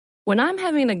When I'm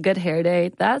having a good hair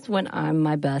day, that's when I'm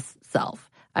my best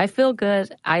self. I feel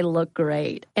good, I look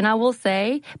great. And I will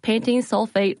say, Pantene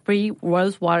sulfate-free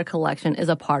rose water collection is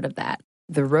a part of that.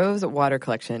 The Rose Water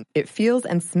Collection. It feels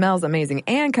and smells amazing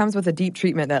and comes with a deep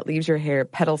treatment that leaves your hair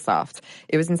petal soft.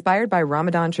 It was inspired by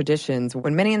Ramadan traditions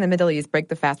when many in the Middle East break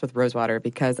the fast with rose water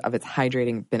because of its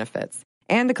hydrating benefits.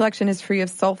 And the collection is free of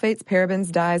sulfates,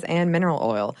 parabens, dyes, and mineral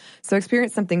oil. So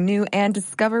experience something new and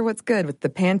discover what's good with the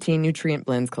Pantene Nutrient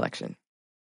Blends collection.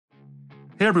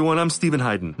 Hey everyone, I'm Stephen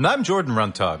Hayden. And I'm Jordan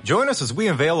Runtagh. Join us as we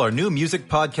unveil our new music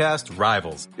podcast,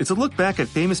 Rivals. It's a look back at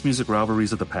famous music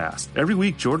rivalries of the past. Every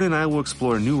week, Jordan and I will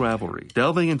explore a new rivalry,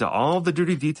 delving into all the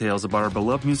dirty details about our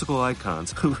beloved musical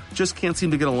icons who just can't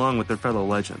seem to get along with their fellow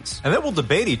legends. And then we'll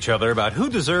debate each other about who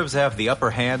deserves to have the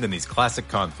upper hand in these classic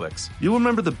conflicts. You'll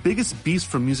remember the biggest beasts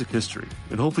from music history,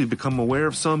 and hopefully become aware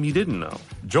of some you didn't know.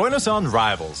 Join us on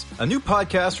Rivals, a new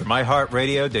podcast from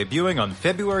iHeartRadio debuting on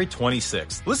February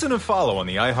 26th. Listen and follow on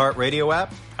the iHeartRadio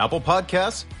app, Apple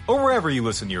Podcasts, or wherever you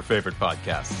listen to your favorite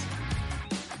podcasts.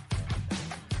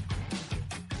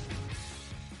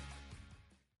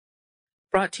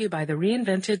 Brought to you by the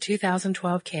reinvented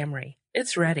 2012 Camry.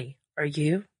 It's ready. Are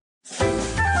you?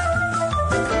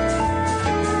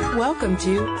 Welcome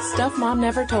to Stuff Mom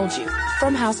Never Told You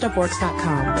from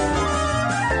HowStuffWorks.com.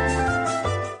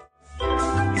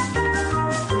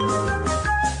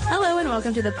 Hello and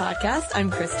welcome to the podcast.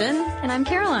 I'm Kristen. And I'm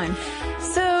Caroline.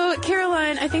 So,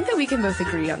 Caroline, I think that we can both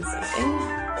agree on something.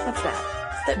 What's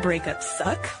that? That breakups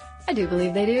suck. I do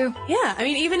believe they do. Yeah, I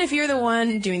mean, even if you're the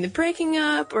one doing the breaking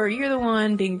up or you're the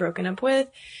one being broken up with,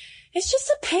 it's just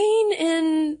a pain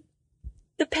in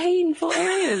the painful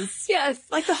areas. Yes.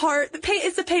 Like the heart.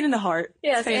 It's a pain in the heart.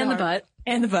 Yes, and the butt.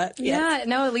 And the butt. Yes. Yeah,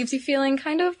 no, it leaves you feeling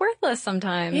kind of worthless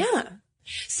sometimes. Yeah.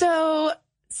 So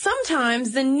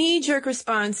sometimes the knee-jerk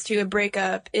response to a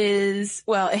breakup is,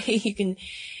 well, you can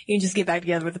just get back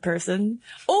together with the person,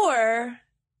 or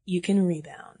you can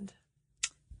rebound.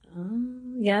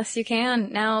 Yes, you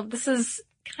can. Now, this is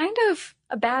kind of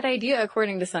a bad idea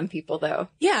according to some people, though.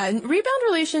 Yeah, and rebound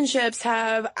relationships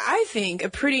have, I think, a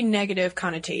pretty negative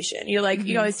connotation. You're like,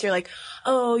 you always hear like,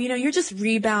 oh, you're just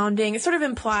rebounding. It sort of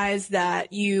implies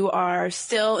that you are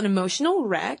still an emotional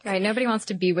wreck. Right, nobody wants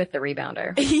to be with the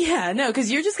rebounder. Yeah, no,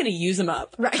 because you're just going to use them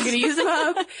up. Right. You're going to use them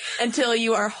up until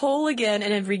you are whole again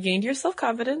and have regained your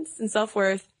self-confidence and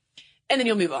self-worth, and then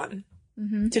you'll move on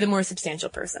to the more substantial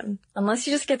person. Unless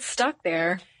you just get stuck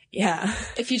there. Yeah.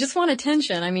 If you just want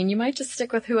attention, I mean, you might just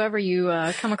stick with whoever you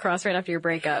come across right after your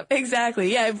breakup.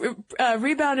 Exactly. Yeah.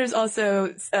 Rebounders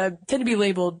also tend to be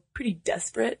labeled pretty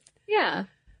desperate. Yeah.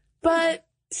 But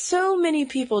so many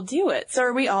people do it. So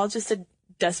are we all just a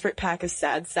desperate pack of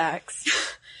sad sacks?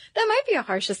 That might be a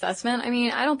harsh assessment. I mean,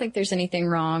 I don't think there's anything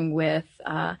wrong with,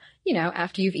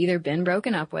 after you've either been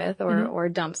broken up with or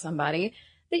dumped somebody,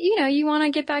 that, you want to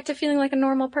get back to feeling like a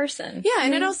normal person. Yeah,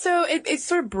 and it also, it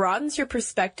sort of broadens your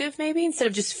perspective maybe, instead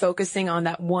of just focusing on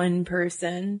that one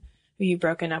person who you've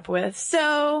broken up with.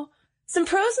 So, some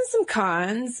pros and some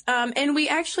cons. And we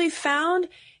actually found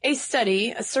a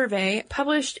survey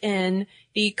published in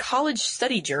the College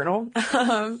Study Journal,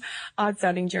 odd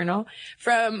sounding journal,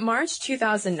 from March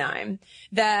 2009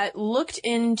 that looked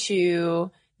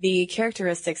into the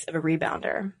characteristics of a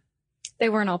rebounder. They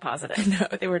weren't all positive.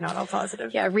 No, they were not all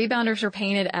positive. Yeah, rebounders were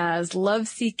painted as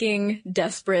love-seeking,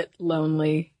 desperate,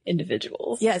 lonely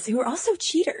individuals. Yes, who were also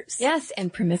cheaters. Yes,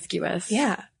 and promiscuous.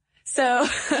 Yeah. So,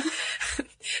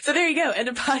 so there you go. End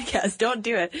of podcast. Don't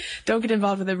do it. Don't get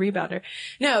involved with a rebounder.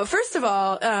 No, first of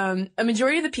all, a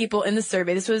majority of the people in the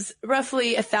survey, this was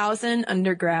roughly 1,000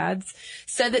 undergrads,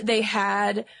 said that they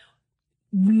had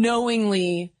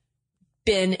knowingly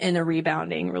been in a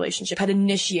rebounding relationship, had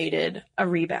initiated a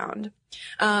rebound.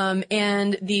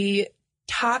 And the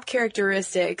top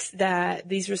characteristics that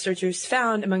these researchers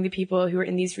found among the people who were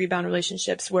in these rebound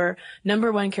relationships were,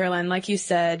 number one, Caroline, like you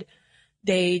said,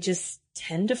 they just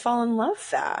tend to fall in love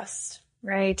fast.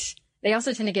 Right. They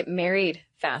also tend to get married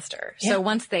faster. Yeah. So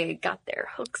once they got their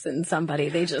hooks in somebody,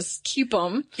 they just keep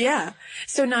them. Yeah.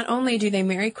 So not only do they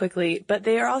marry quickly, but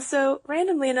they are also,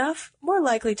 randomly enough, more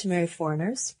likely to marry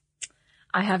foreigners.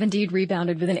 I have indeed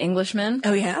rebounded with an Englishman.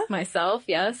 Oh, yeah? Myself,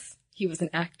 yes. He was an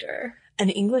actor. An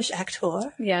English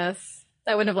actor? Yes.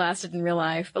 That wouldn't have lasted in real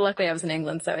life, but luckily I was in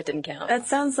England, so it didn't count. That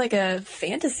sounds like a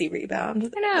fantasy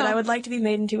rebound. I know. That I would like to be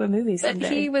made into a movie someday.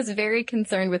 But he was very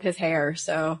concerned with his hair,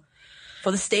 so...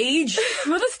 For the stage?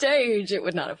 For the stage, it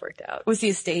would not have worked out. Was he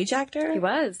a stage actor? He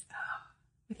was.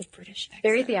 with a British accent.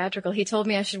 Very theatrical. He told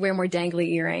me I should wear more dangly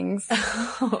earrings.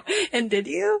 Oh, and did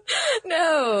you?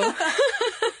 No.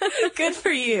 Good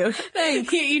for you.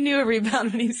 Thanks. You knew a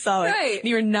rebound when you saw it. Right. And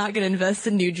you were not going to invest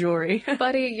in new jewelry.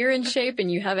 Buddy, you're in shape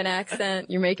and you have an accent.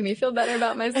 You're making me feel better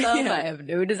about myself. Yeah. I have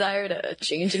no desire to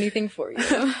change anything for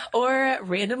you. Or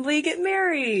randomly get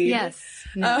married. Yes.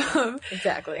 No,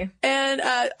 exactly. And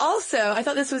also, I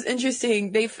thought this was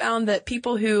interesting. They found that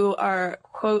people who are,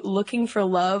 quote, looking for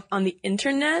love on the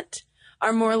internet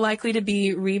are more likely to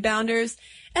be rebounders.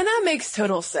 And that makes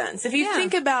total sense. If you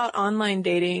think about online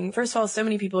dating, first of all, so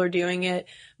many people are doing it.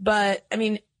 But, I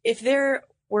mean, if there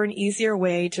were an easier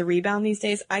way to rebound these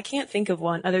days, I can't think of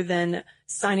one other than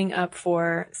signing up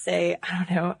for, say, I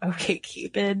don't know,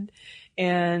 OkCupid,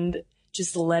 and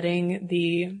just letting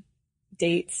the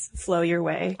dates flow your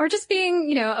way. Or just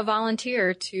being, a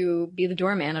volunteer to be the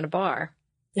doorman at a bar.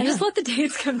 And just let the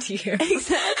dates come to you.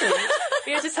 Exactly.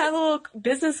 Just have little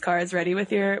business cards ready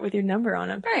with your number on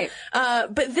them. Right.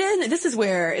 But then this is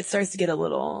where it starts to get a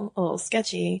little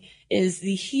sketchy, is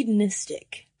the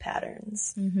hedonistic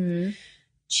patterns. Mm-hmm.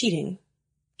 Cheating,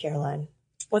 Caroline.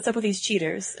 What's up with these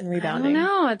cheaters and rebounding? I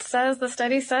don't know. The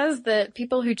study says that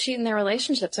people who cheat in their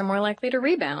relationships are more likely to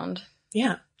rebound.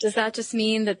 Yeah. Does that just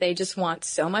mean that they just want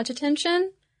so much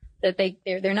attention that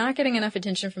they're not getting enough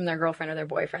attention from their girlfriend or their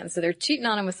boyfriend? So they're cheating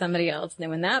on them with somebody else. And then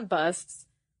when that busts,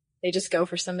 they just go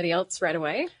for somebody else right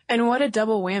away. And what a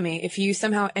double whammy if you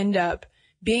somehow end up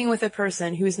being with a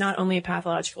person who is not only a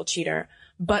pathological cheater,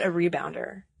 but a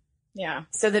rebounder. Yeah.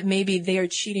 So that maybe they are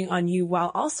cheating on you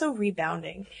while also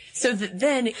rebounding. So that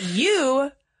then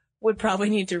you would probably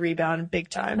need to rebound big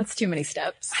time. That's too many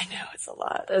steps. I know, it's a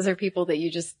lot. Those are people that you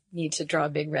just need to draw a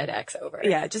big red X over.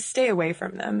 Yeah, just stay away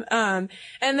from them. And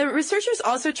the researchers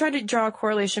also tried to draw a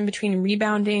correlation between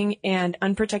rebounding and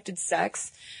unprotected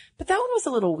sex, but that one was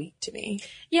a little weak to me.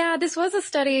 Yeah, this was a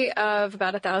study of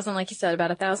about 1,000, like you said, about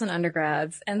 1,000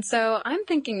 undergrads. And so I'm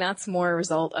thinking that's more a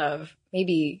result of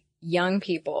maybe young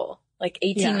people, like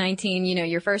 18, 19,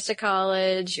 you're first to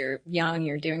college, you're young,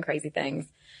 you're doing crazy things.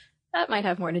 That might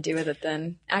have more to do with it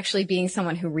than actually being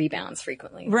someone who rebounds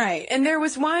frequently. Right. And there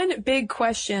was one big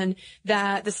question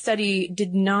that the study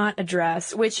did not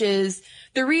address, which is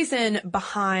the reason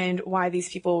behind why these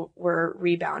people were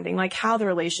rebounding, like how the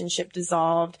relationship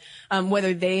dissolved,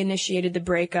 whether they initiated the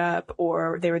breakup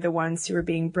or they were the ones who were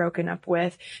being broken up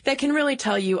with. That can really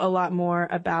tell you a lot more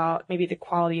about maybe the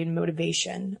quality and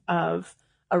motivation of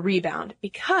a rebound.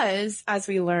 Because, as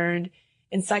we learned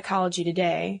in Psychology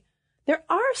Today, there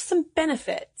are some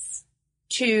benefits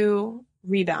to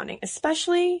rebounding,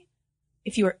 especially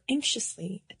if you are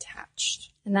anxiously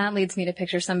attached. And that leads me to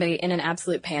picture somebody in an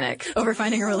absolute panic over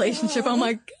finding a relationship. Oh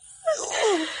my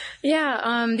God.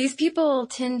 Yeah. These people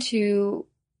tend to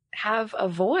have a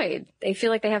void. They feel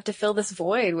like they have to fill this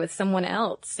void with someone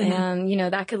else. Mm-hmm.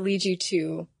 And, that could lead you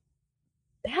to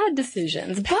bad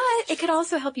decisions, but it could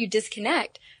also help you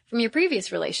disconnect from your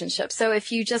previous relationship. So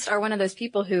if you just are one of those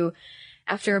people who,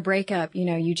 after a breakup,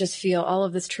 you just feel all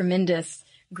of this tremendous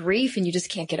grief and you just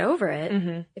can't get over it.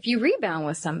 Mm-hmm. If you rebound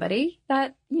with somebody,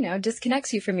 that,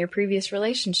 disconnects you from your previous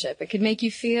relationship. It could make you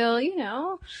feel,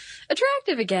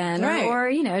 attractive again. Right.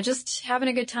 Or, just having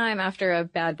a good time after a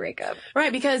bad breakup.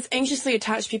 Right, because anxiously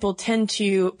attached people tend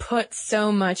to put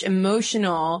so much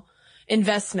emotional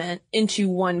investment into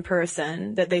one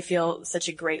person that they feel such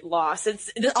a great loss.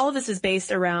 All of this is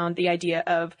based around the idea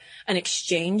of an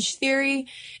exchange theory,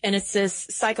 and it's this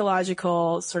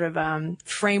psychological sort of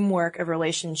framework of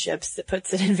relationships that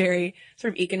puts it in very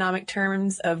sort of economic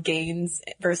terms of gains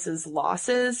versus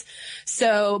losses.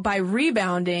 So by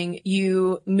rebounding,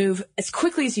 you move as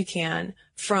quickly as you can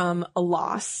from a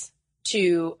loss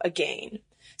to a gain.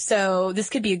 So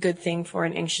this could be a good thing for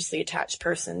an anxiously attached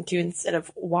person to, instead of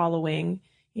wallowing,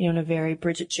 in a very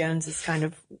Bridget Jones kind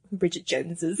of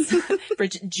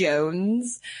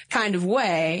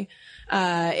way,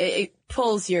 it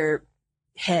pulls your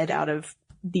head out of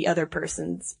the other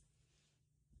person's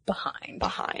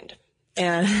behind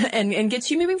and gets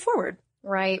you moving forward.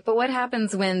 Right. But what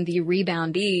happens when the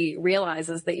reboundee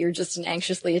realizes that you're just an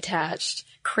anxiously attached,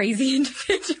 crazy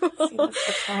individual? See, that's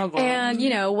the problem.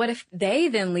 And, what if they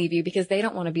then leave you because they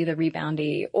don't want to be the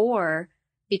reboundee? Or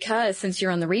because since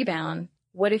you're on the rebound,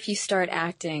 what if you start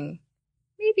acting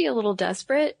maybe a little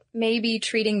desperate, maybe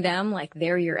treating them like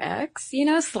they're your ex,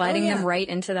 sliding them right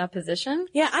into that position?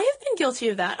 Yeah, I have been guilty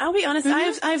of that. I'll be honest.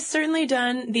 Mm-hmm. I've certainly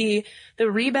done the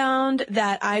rebound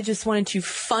that I just wanted to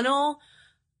funnel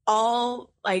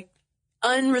all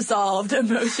unresolved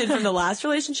emotion from the last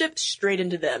relationship straight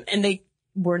into them. And they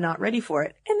were not ready for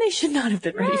it. And they should not have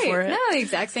been ready for it. No, the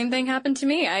exact same thing happened to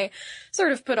me. I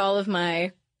sort of put all of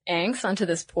my angst onto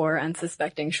this poor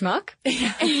unsuspecting schmuck.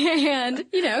 And,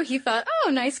 he thought, oh,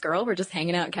 nice girl. We're just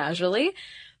hanging out casually.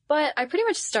 But I pretty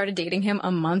much started dating him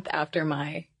a month after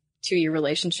my 2-year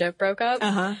relationship broke up.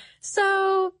 Uh-huh.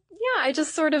 So, yeah, I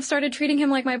just sort of started treating him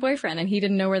like my boyfriend, and he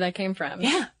didn't know where that came from.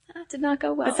 Yeah. That did not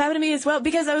go well. That's happened to me as well,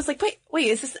 because I was like, wait,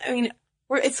 is this,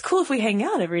 it's cool if we hang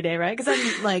out every day, right? Because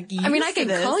I'm like, I can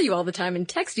call you all the time and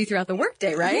text you throughout the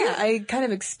workday, right? Yeah, I kind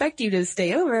of expect you to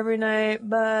stay over every night,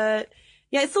 but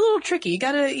yeah, it's a little tricky. You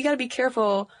gotta be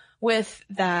careful with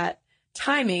that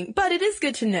timing, but it is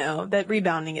good to know that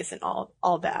rebounding isn't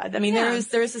all bad. I mean, there's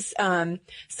this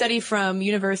study from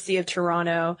University of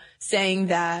Toronto saying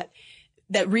that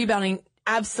rebounding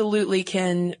absolutely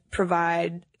can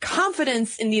provide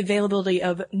confidence in the availability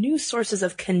of new sources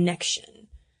of connection.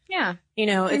 Yeah.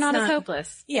 It's not as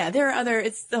hopeless. Yeah, there are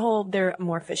there are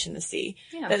more fish in the sea.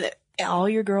 Yeah. All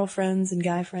your girlfriends and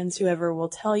guy friends, whoever, will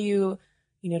tell you,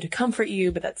 to comfort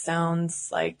you, but that sounds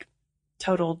like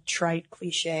total trite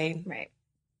cliche. Right.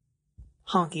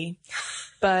 Honky.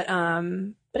 But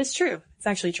it's true. It's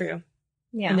actually true.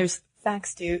 Yeah. And there's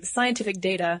scientific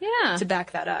data to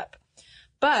back that up.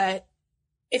 But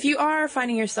if you are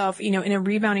finding yourself, in a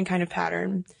rebounding kind of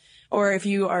pattern, or if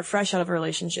you are fresh out of a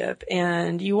relationship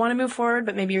and you want to move forward,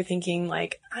 but maybe you're thinking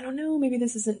like, I don't know, maybe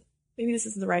this isn't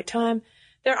the right time.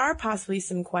 There are possibly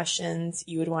some questions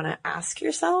you would want to ask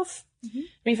yourself. Mm-hmm.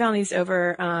 We found these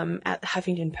over at the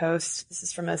Huffington Post. This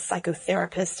is from a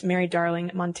psychotherapist, Mary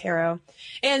Darling Montero.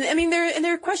 And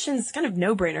there are questions, kind of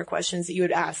no-brainer questions that you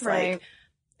would ask, right. Like,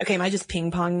 okay, am I just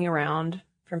ping-ponging around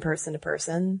from person to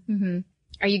person? Mm-hmm.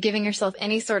 Are you giving yourself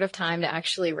any sort of time to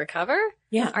actually recover?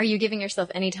 Yeah. Are you giving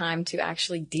yourself any time to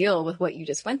actually deal with what you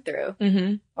just went through?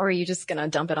 Mm-hmm. Or are you just going to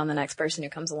dump it on the next person who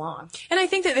comes along? And I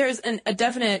think that there's a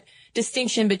definite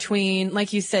distinction between,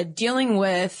 like you said, dealing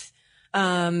with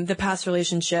the past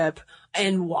relationship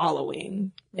and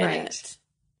wallowing in it.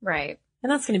 Right.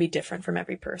 And that's going to be different for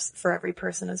every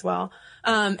person as well.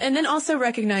 And then also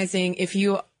recognizing if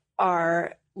you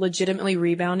are legitimately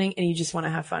rebounding and you just want to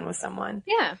have fun with someone.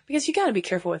 Yeah. Because you got to be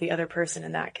careful with the other person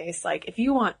in that case. Like, if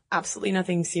you want absolutely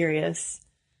nothing serious,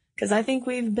 because I think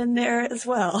we've been there as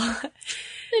well.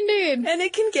 Indeed. And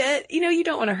it can get, you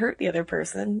don't want to hurt the other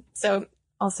person. So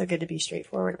also good to be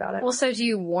straightforward about it. Well, so do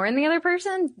you warn the other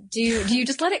person? Do you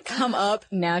just let it come up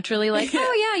naturally? Like,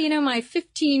 oh yeah, my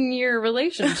 15-year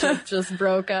relationship just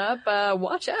broke up.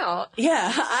 Watch out.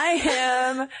 Yeah, I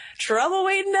am trouble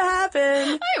waiting to happen.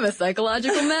 I am a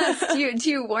psychological mess.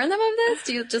 Do you warn them of this?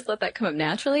 Do you just let that come up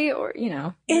naturally, or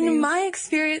In my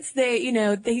experience,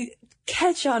 they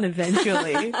catch on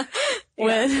eventually.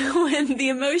 When the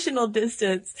emotional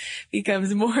distance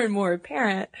becomes more and more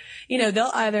apparent,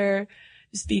 they'll either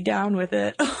just be down with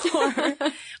it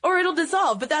or it'll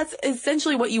dissolve. But that's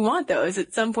essentially what you want, though, is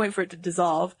at some point for it to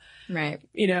dissolve. Right.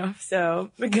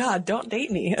 So, God, don't date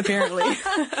me, apparently.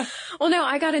 Well, no,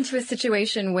 I got into a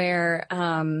situation where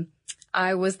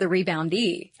I was the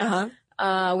reboundee.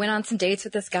 Uh-huh. Went on some dates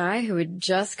with this guy who had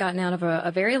just gotten out of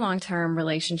a very long-term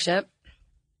relationship.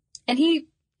 And he,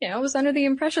 was under the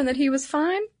impression that he was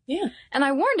fine. Yeah. And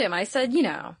I warned him. I said,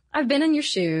 I've been in your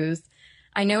shoes.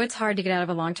 I know it's hard to get out of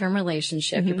a long-term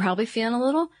relationship. Mm-hmm. You're probably feeling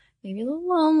maybe a little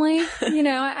lonely.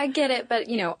 I get it. But,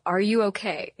 are you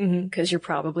okay? Because you're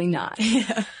probably not.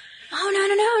 Yeah.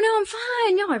 Oh, no, I'm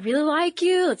fine. No, I really like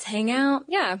you. Let's hang out.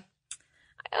 Yeah.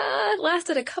 It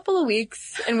lasted a couple of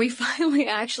weeks, and we finally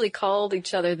actually called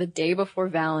each other the day before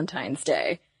Valentine's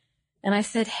Day. And I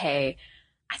said, hey,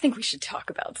 I think we should talk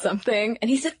about something. And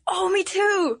he said, oh, me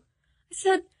too. I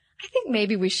said, I think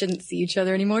maybe we shouldn't see each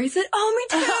other anymore. He said, oh,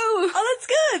 me too. Oh, that's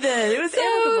good then. It was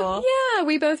amicable. Yeah,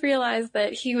 we both realized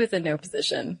that he was in no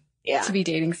position to be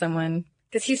dating someone,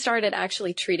 because he started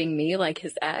actually treating me like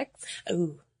his ex.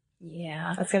 Ooh.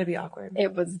 Yeah. That's going to be awkward.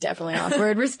 It was definitely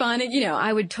awkward. Responding,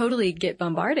 I would totally get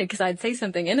bombarded because I'd say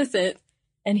something innocent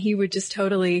and he would just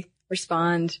totally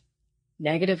respond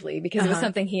negatively because it was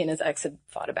something he and his ex had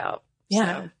fought about.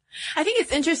 Yeah. So. I think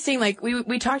it's interesting. Like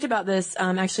we talked about this,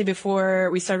 actually before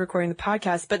we started recording the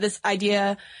podcast, but this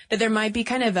idea that there might be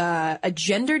kind of a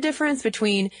gender difference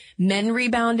between men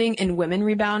rebounding and women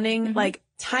rebounding. Mm-hmm. Like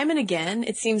time and again,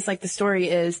 it seems like the story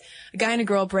is a guy and a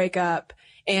girl break up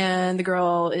and the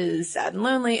girl is sad and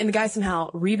lonely and the guy somehow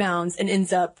rebounds and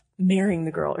ends up marrying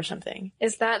the girl or something.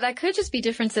 Is that could just be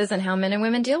differences in how men and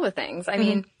women deal with things. I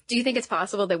mean, do you think it's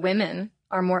possible that women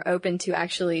are more open to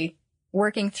actually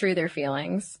working through their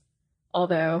feelings?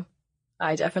 Although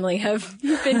I definitely have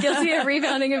been guilty of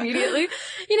rebounding immediately.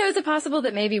 Is it possible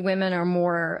that maybe women are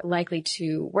more likely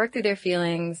to work through their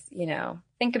feelings,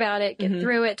 think about it, get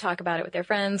through it, talk about it with their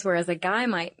friends, whereas a guy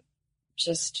might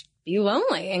just be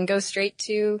lonely and go straight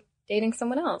to dating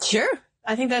someone else. Sure.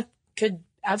 I think that could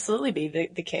absolutely be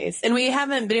the case. And we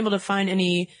haven't been able to find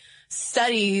any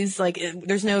studies, like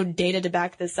there's no data to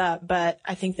back this up, but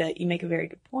I think that you make a very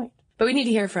good point. But we need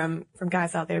to hear from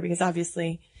guys out there, because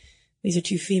obviously these are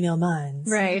two female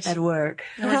minds at work.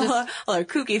 All our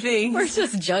kooky things. We're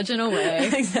just judging away.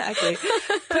 Exactly.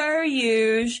 Per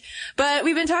usual. But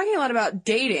we've been talking a lot about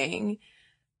dating.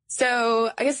 So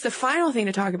I guess the final thing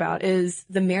to talk about is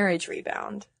the marriage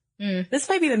rebound. This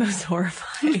might be the most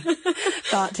horrifying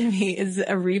thought to me, is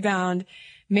a rebound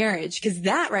marriage, because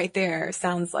that right there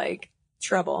sounds like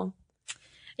trouble.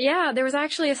 Yeah, there was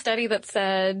actually a study that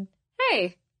said,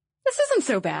 hey, this isn't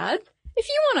so bad. If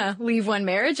you want to leave one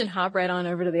marriage and hop right on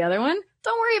over to the other one,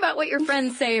 don't worry about what your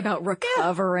friends say about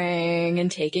recovering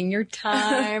and taking your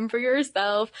time for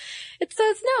yourself. It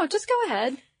says, no, just go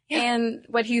ahead. Yeah. And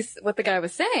what the guy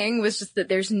was saying was just that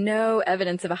there's no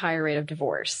evidence of a higher rate of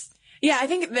divorce. Yeah, I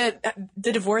think that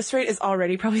the divorce rate is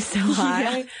already probably so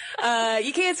high. Yeah.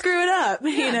 You can't screw it up,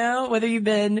 you know, whether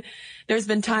there's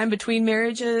been time between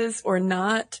marriages or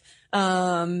not.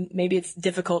 Maybe it's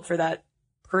difficult for that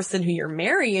person who you're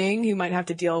marrying, who might have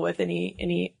to deal with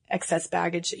any excess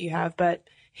baggage that you have. But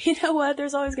you know what?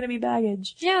 There's always going to be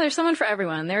baggage. Yeah, there's someone for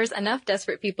everyone. There's enough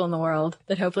desperate people in the world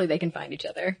that hopefully they can find each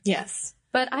other. Yes.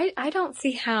 But I don't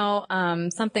see how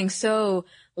something so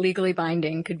legally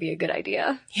binding could be a good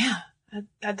idea. Yeah.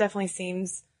 That definitely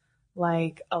seems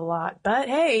like a lot. But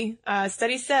hey,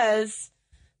 study says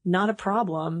not a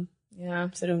problem. Yeah.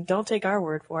 So don't take our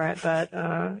word for it, but,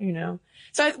 you know.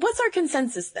 So what's our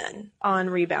consensus then on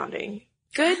rebounding?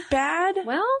 Good, bad?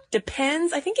 Well,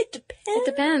 depends. I think it depends. It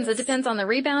depends. It depends on the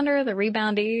rebounder, the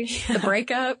reboundee, the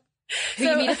breakup, who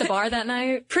you meet at the bar that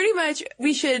night. Pretty much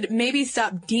we should maybe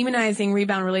stop demonizing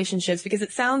rebound relationships, because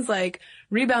it sounds like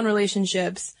rebound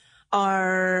relationships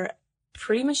are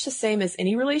pretty much the same as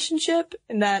any relationship,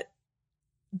 in that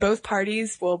both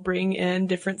parties will bring in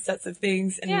different sets of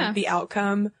things, and the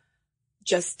outcome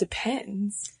just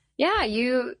depends. Yeah,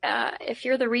 if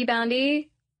you're the reboundee,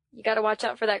 you got to watch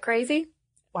out for that crazy.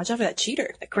 Watch out for that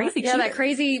cheater, that crazy cheater. Yeah, that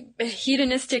crazy,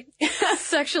 hedonistic,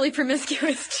 sexually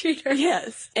promiscuous cheater.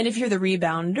 Yes. And if you're the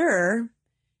rebounder,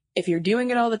 if you're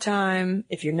doing it all the time,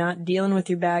 if you're not dealing with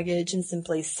your baggage and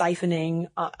simply siphoning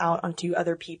out onto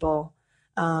other people,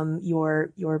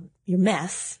 your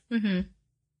mess, maybe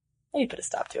put a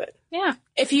stop to it. Yeah.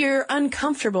 If you're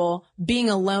uncomfortable being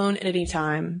alone at any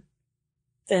time,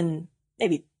 then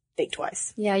maybe think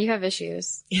twice. Yeah, you have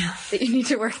issues. Yeah. That you need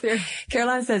to work through.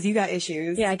 Caroline says you got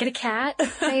issues. Yeah, get a cat,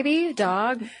 maybe, a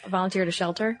dog, volunteer at a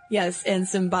shelter. Yes, and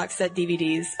some box set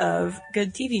DVDs of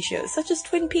good TV shows, such as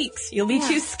Twin Peaks. You'll be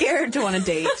too scared to want to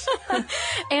date.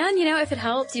 And, you know, if it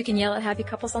helps, you can yell at happy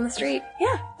couples on the street.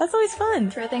 Yeah, that's always fun.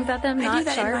 Throw things at them, I do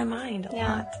that in my mind a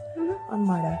lot on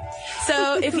Marta.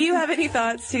 So if you have any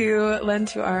thoughts to lend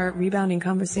to our rebounding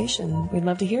conversation, we'd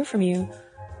love to hear from you.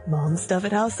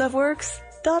 momstuff@howstuffworks.com.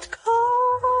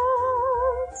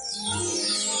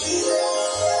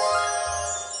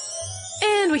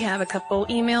 And we have a couple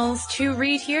emails to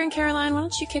read here. And Caroline, why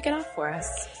don't you kick it off for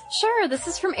us? Sure. This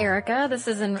is from Erica. This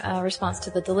is in response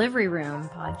to the Delivery Room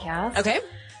podcast. Okay.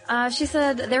 She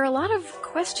said, there are a lot of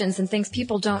questions and things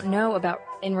people don't know about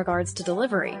in regards to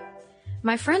delivery.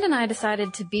 My friend and I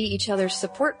decided to be each other's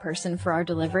support person for our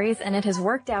deliveries, and it has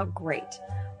worked out great.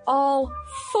 All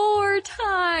 4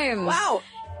 times. Wow.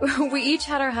 We each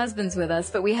had our husbands with us,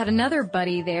 but we had another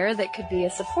buddy there that could be a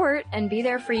support and be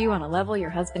there for you on a level your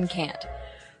husband can't.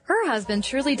 Her husband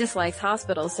truly dislikes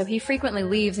hospitals, so he frequently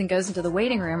leaves and goes into the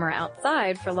waiting room or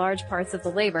outside for large parts of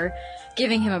the labor,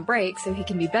 giving him a break so he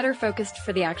can be better focused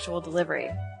for the actual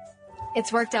delivery.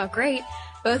 It's worked out great.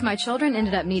 Both my children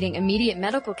ended up needing immediate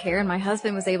medical care, and my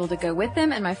husband was able to go with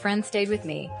them, and my friend stayed with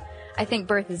me. I think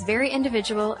birth is very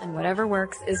individual, and whatever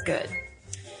works is good.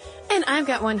 And I've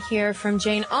got one here from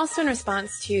Jane, also in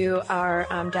response to our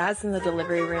Dads in the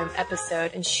Delivery Room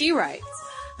episode, and she writes,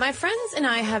 my friends and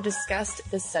I have discussed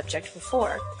this subject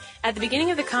before. At the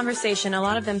beginning of the conversation, a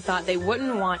lot of them thought they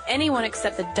wouldn't want anyone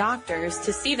except the doctors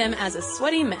to see them as a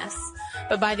sweaty mess.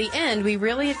 But by the end, we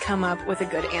really had come up with a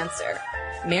good answer.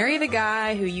 Marry the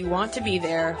guy who you want to be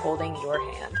there holding your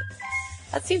hand.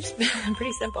 That seems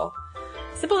pretty simple.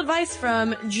 Simple advice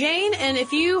from Jane. And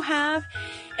if you have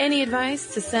any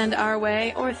advice to send our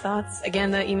way or thoughts,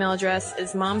 again, the email address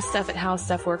is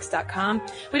momstuff@howstuffworks.com.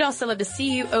 We'd also love to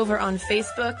see you over on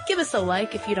Facebook. Give us a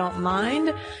like if you don't mind.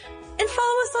 And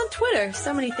follow us on Twitter.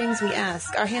 So many things we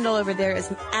ask. Our handle over there is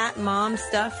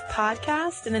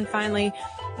 @momstuffpodcast. And then finally,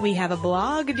 we have a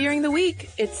blog during the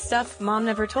week. It's Stuff Mom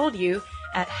Never Told You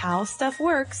at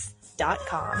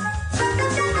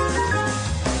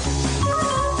howstuffworks.com.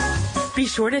 Be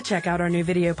sure to check out our new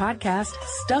video podcast,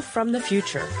 Stuff from the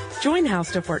Future. Join How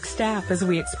Stuff Works staff as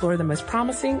we explore the most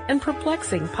promising and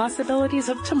perplexing possibilities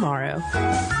of tomorrow.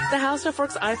 The How Stuff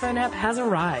Works iPhone app has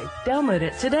arrived. Download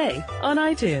it today on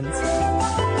iTunes.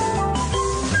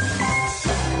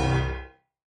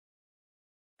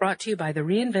 Brought to you by the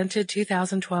reinvented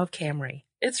 2012 Camry.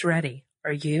 It's ready.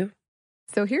 Are you?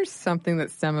 So here's something that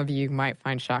some of you might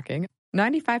find shocking.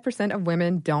 95% of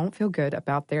women don't feel good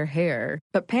about their hair,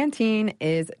 but Pantene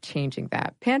is changing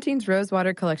that. Pantene's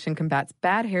Rosewater collection combats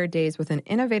bad hair days with an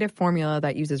innovative formula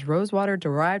that uses rosewater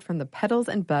derived from the petals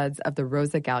and buds of the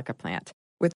Rosa gallica plant.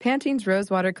 With Pantene's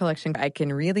Rosewater collection, I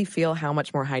can really feel how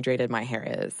much more hydrated my hair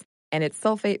is. And it's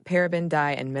sulfate, paraben,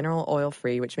 dye, and mineral oil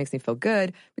free, which makes me feel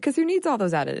good because who needs all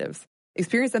those additives?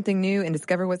 Experience something new and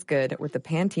discover what's good with the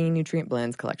Pantene Nutrient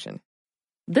Blends collection.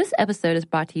 This episode is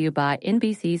brought to you by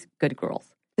NBC's Good Girls.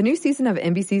 The new season of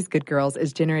NBC's Good Girls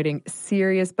is generating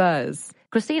serious buzz.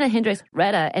 Christina Hendricks,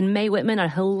 Retta, and Mae Whitman are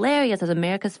hilarious as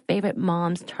America's favorite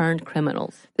moms turned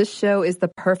criminals. This show is the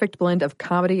perfect blend of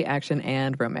comedy, action,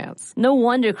 and romance. No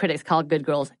wonder critics call Good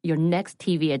Girls your next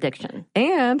TV addiction.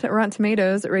 And Rotten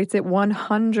Tomatoes rates it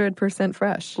 100%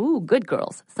 fresh. Ooh, Good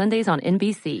Girls, Sundays on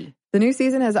NBC. The new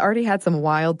season has already had some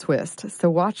wild twists, so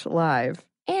watch live.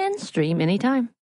 And stream anytime.